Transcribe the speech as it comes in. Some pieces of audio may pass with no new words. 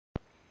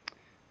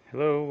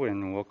Hello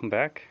and welcome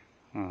back.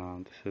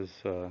 This is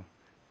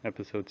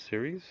episode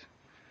series.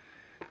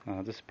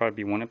 This will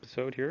probably be one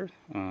episode here.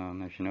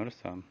 As you notice,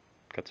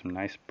 got some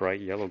nice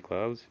bright yellow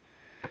gloves.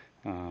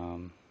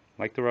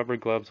 Like the rubber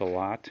gloves a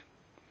lot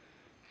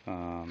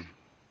um,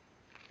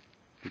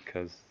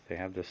 because they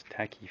have this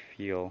tacky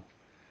feel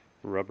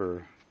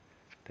rubber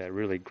that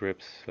really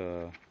grips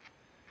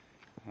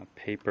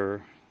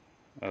paper,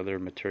 other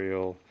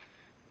material.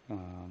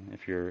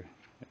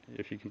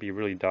 If you can be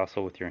really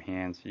docile with your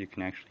hands, you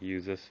can actually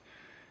use this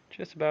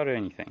just about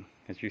anything,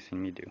 as you've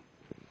seen me do.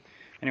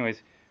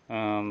 Anyways,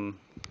 what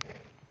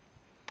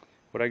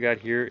I got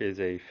here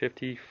is a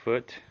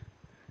 50-foot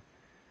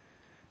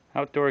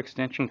outdoor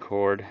extension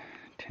cord,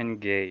 10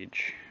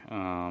 gauge.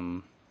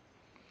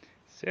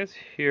 Says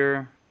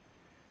here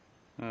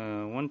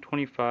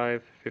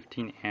 125,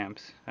 15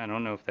 amps. I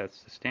don't know if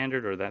that's the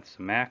standard or that's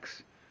the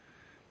max,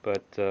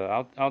 but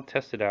I'll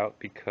test it out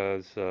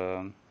because,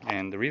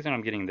 and the reason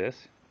I'm getting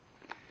this,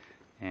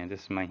 and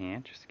this is my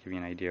hand, just to give you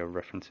an idea of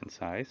reference and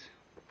size.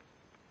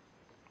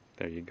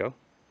 There you go.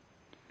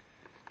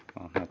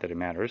 Well, not that it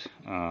matters,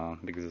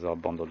 because it's all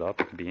bundled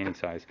up. It could be any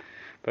size,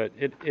 but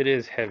it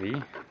is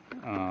heavy.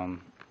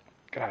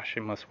 Gosh,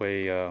 it must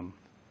weigh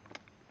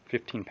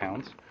 15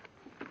 pounds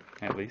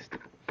at least.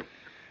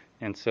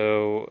 And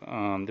so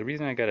the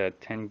reason I got a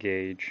 10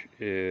 gauge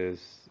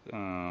is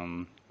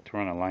to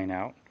run a line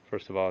out.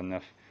 First of all,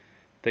 enough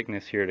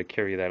thickness here to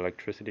carry that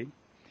electricity.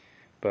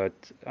 But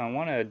I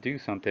want to do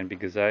something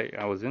because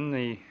I was in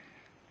the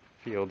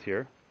field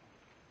here.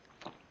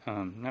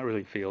 Not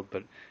really field,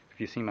 but if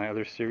you've seen my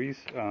other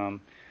series,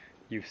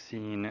 you've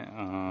seen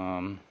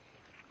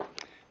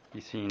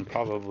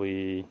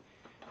probably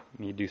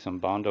me do some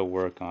Bondo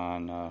work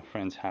on a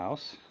friend's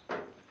house,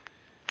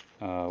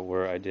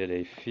 where I did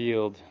a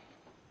field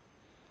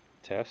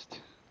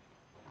test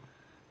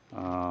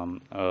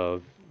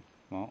of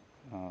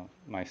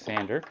my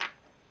sander,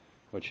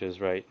 which is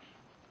right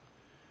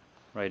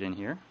in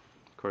here.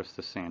 Of course,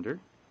 the sander.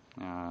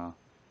 I'll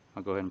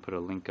go ahead and put a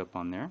link up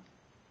on there.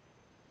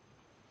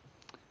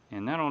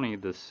 And not only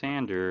the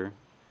sander,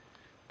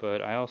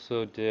 but I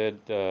also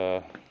did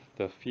the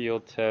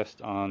field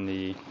test on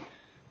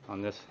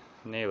this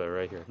nailer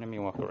right here. Let me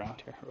walk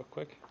around here real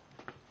quick,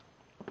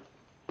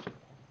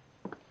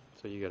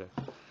 so you get a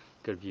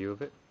good view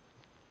of it.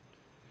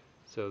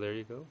 So there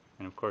you go.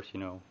 And of course, you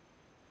know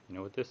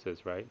what this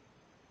is, right?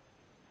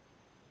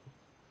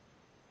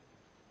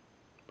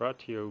 Brought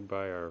to you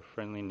by our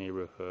friendly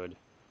neighborhood,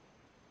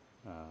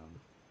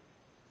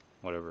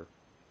 whatever.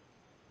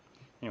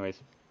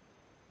 Anyways,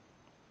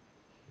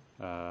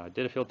 I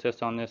did a field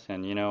test on this,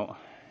 and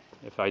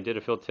if I did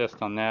a field test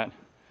on that,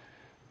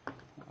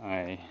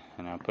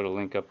 I'll put a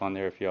link up on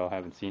there if y'all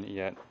haven't seen it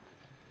yet.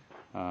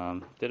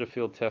 Did a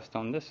field test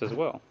on this as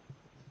well,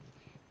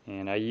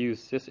 and I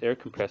used this air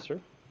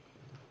compressor.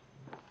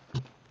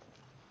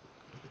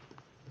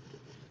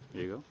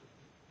 There you go.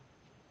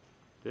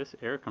 This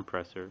air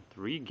compressor,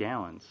 3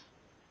 gallons,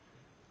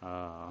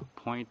 I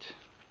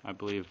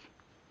believe,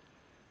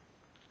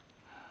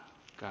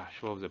 gosh,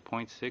 what was it,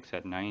 0.6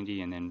 at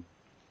 90, and then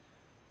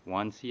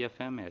 1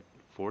 CFM at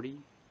 40.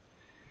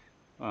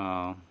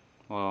 Well,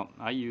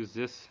 I use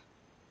this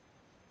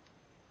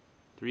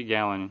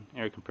 3-gallon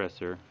air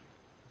compressor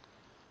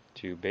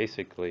to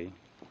basically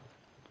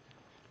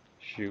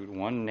shoot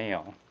one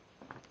nail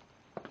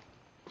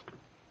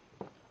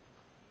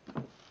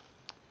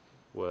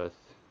with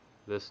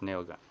this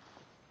nail gun.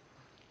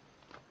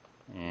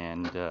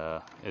 And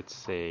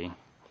it's a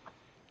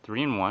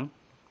 3-in-1.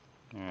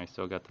 I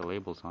still got the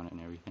labels on it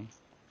and everything.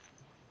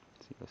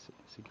 Let's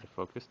see, get it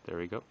focused. There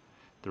we go.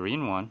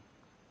 3-in-1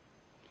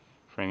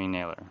 framing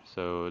nailer.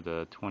 So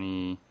the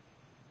 20,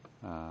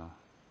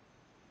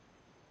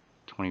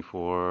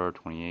 24,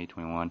 28,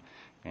 21,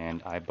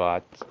 and I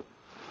bought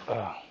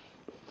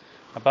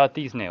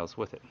these nails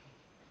with it.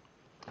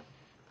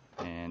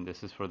 And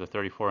this is for the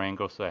 34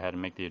 angle, so I had to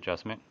make the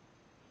adjustment.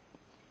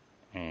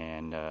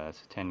 And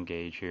it's a 10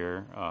 gauge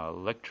here,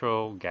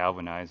 electro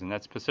galvanized, and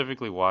that's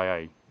specifically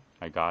why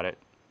I got it.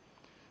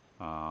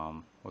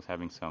 Was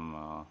having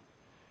some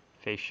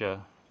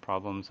fascia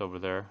problems over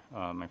there,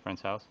 my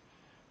friend's house,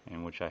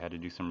 in which I had to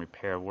do some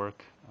repair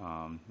work,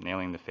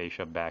 nailing the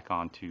fascia back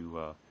onto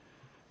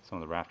some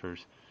of the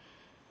rafters.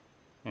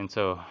 And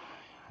so,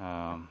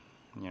 I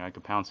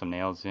could pound some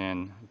nails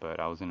in, but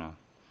I was in a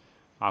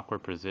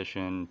awkward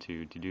position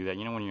to do that.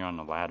 When you're on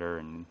the ladder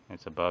and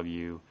it's above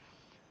you,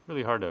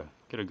 really hard to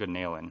get a good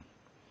nail in.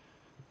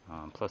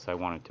 Plus, I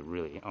wanted to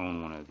really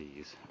own one of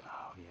these.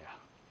 Oh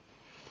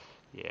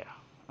yeah.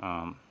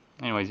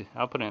 Anyways,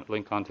 I'll put a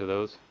link onto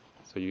those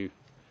so you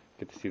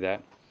get to see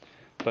that.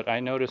 But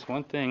I noticed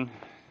one thing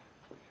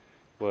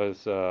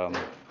was I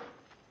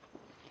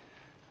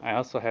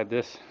also had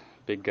this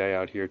big guy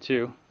out here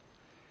too,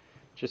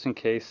 just in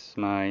case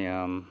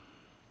my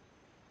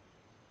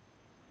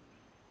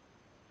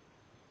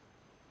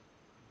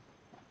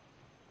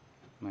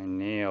my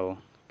nail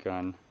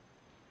gun,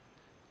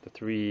 the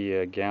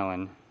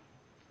 3-gallon,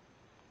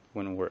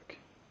 wouldn't work.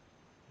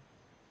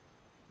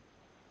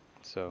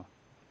 So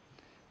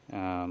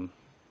So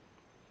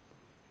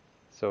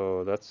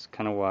that's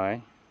kind of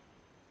why.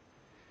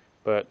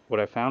 But what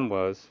I found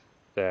was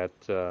that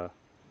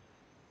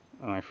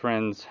my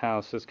friend's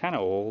house is kind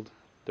of old,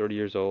 30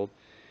 years old,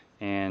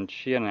 and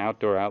she had an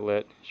outdoor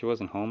outlet. She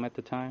wasn't home at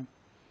the time,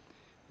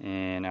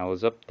 and I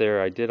was up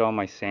there. I did all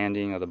my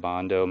sanding of the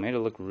Bondo, made it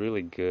look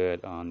really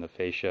good on the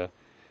fascia.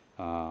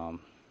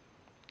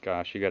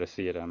 Gosh, you got to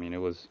see it. I mean, it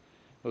was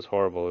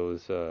horrible. It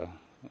was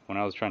when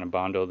I was trying to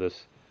Bondo the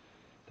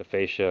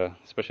fascia,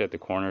 especially at the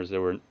corners.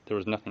 There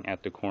was nothing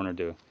at the corner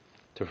to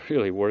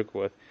really work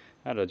with.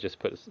 I had to just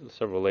put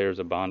several layers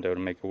of Bondo to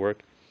make it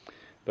work.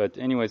 But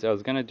anyways, I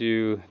was gonna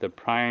do the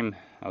prime.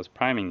 I was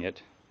priming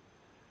it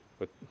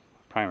with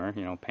primer,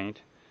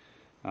 paint,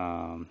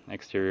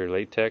 exterior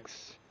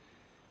latex,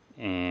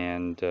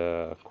 and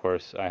of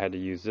course I had to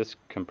use this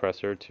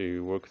compressor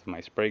to work with my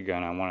spray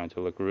gun. I wanted it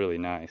to look really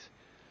nice,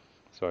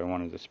 so I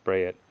wanted to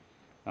spray it.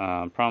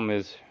 Problem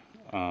is,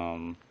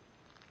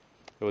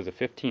 it was a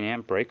 15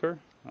 amp breaker.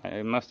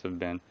 It must have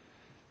been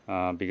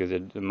because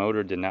the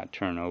motor did not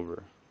turn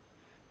over,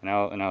 and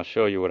I'll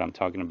show you what I'm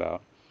talking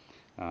about.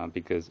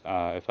 Because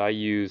if I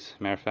use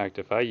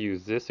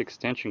this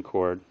extension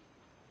cord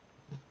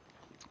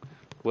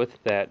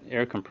with that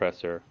air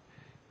compressor,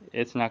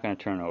 it's not going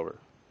to turn over.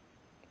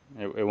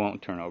 It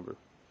won't turn over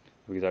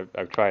because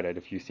I've tried it.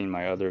 If you've seen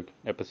my other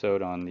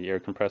episode on the air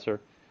compressor,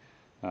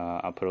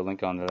 I'll put a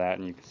link onto that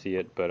and you can see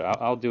it. But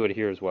I'll do it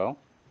here as well,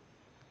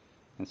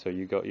 and so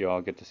you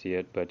all get to see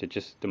it. But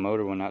the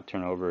motor will not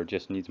turn over. It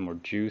just needs more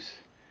juice,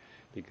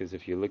 because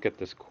if you look at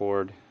this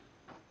cord.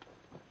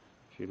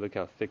 If you look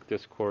how thick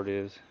this cord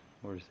is,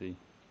 where's the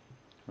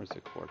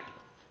cord?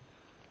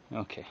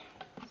 Okay,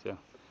 so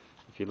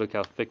if you look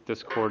how thick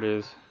this cord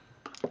is,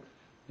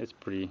 it's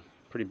pretty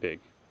big,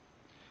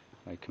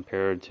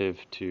 comparative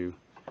to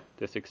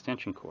this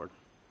extension cord.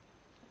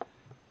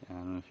 I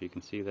don't know if you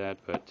can see that,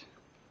 but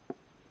the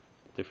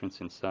difference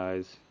in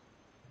size.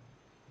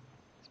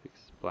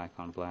 It's black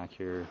on black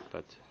here,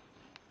 but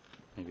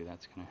maybe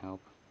that's going to help.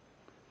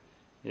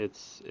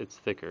 It's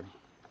thicker.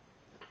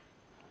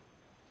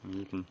 I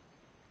mean,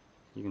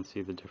 you can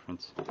see the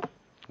difference.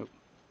 Oh,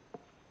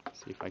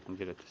 see if I can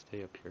get it to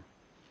stay up here.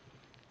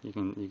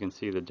 You can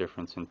see the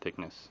difference in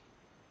thickness.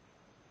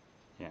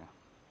 Yeah,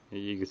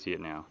 you can see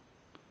it now.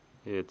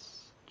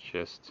 It's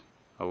just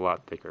a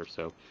lot thicker.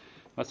 So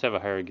let's have a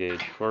higher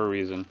gauge for a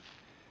reason.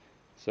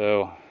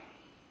 So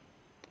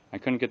I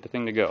couldn't get the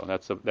thing to go.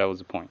 That was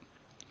the point.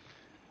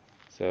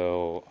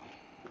 So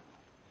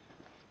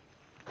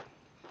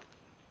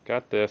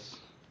got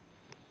this.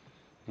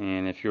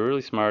 And if you're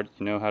really smart,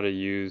 you know how to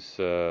use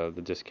the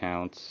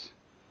discounts.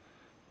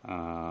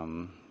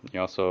 You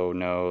also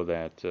know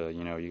that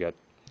you got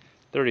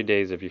 30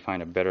 days if you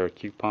find a better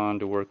coupon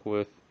to work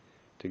with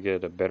to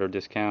get a better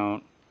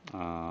discount.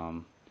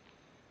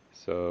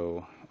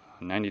 So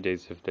 90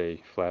 days if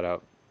they flat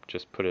out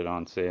just put it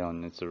on sale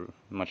and it's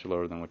much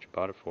lower than what you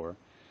bought it for.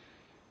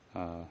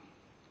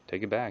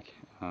 Take it back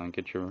and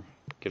get a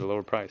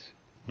lower price.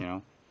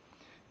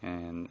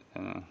 And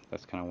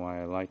that's kind of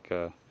why I like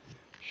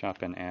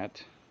shopping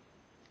at.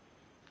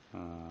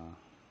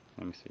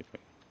 Let me see if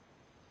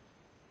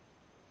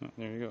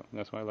there you go.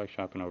 That's why I like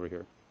shopping over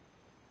here,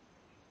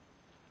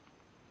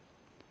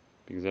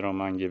 because I don't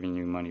mind giving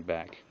you money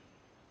back,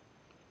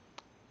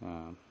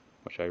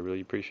 which I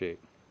really appreciate.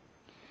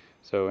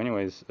 So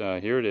anyways,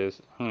 here it is.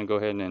 I'm going to go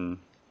ahead and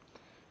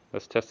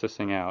let's test this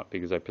thing out,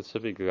 because I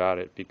specifically got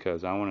it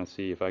because I want to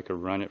see if I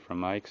could run it from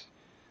Mike's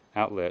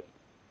outlet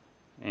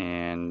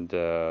and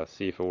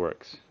see if it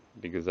works.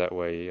 Because that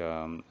way,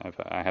 if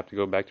I have to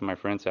go back to my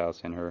friend's house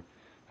and her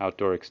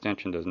outdoor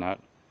extension does not,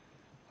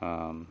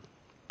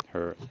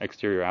 her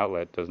exterior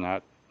outlet does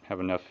not have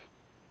enough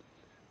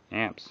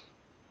amps.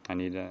 I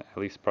need at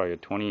least probably a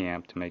 20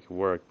 amp to make it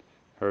work.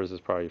 Hers is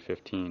probably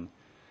 15.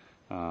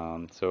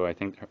 So I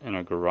think in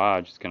a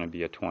garage it's going to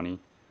be a 20,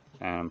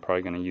 and I'm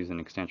probably going to use an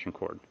extension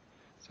cord.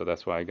 So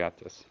that's why I got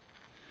this.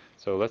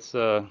 So let's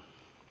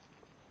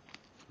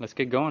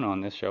get going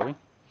on this, shall we?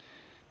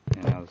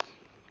 And I was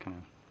kind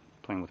of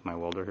playing with my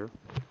welder here.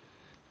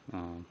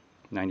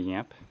 90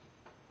 amp.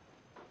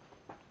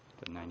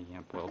 The 90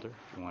 amp welder.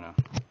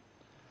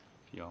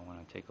 If you all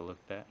want to take a look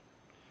at that.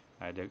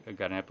 I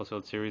got an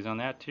episode series on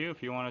that too,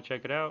 if you want to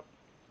check it out.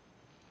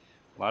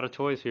 A lot of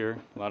toys here,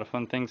 a lot of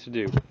fun things to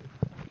do.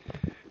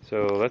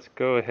 So let's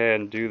go ahead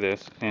and do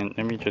this, and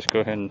let me just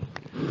go ahead and,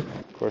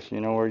 of course,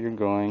 you know where you're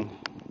going.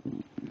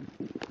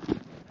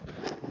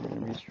 I'm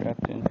going to be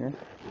strapped in here.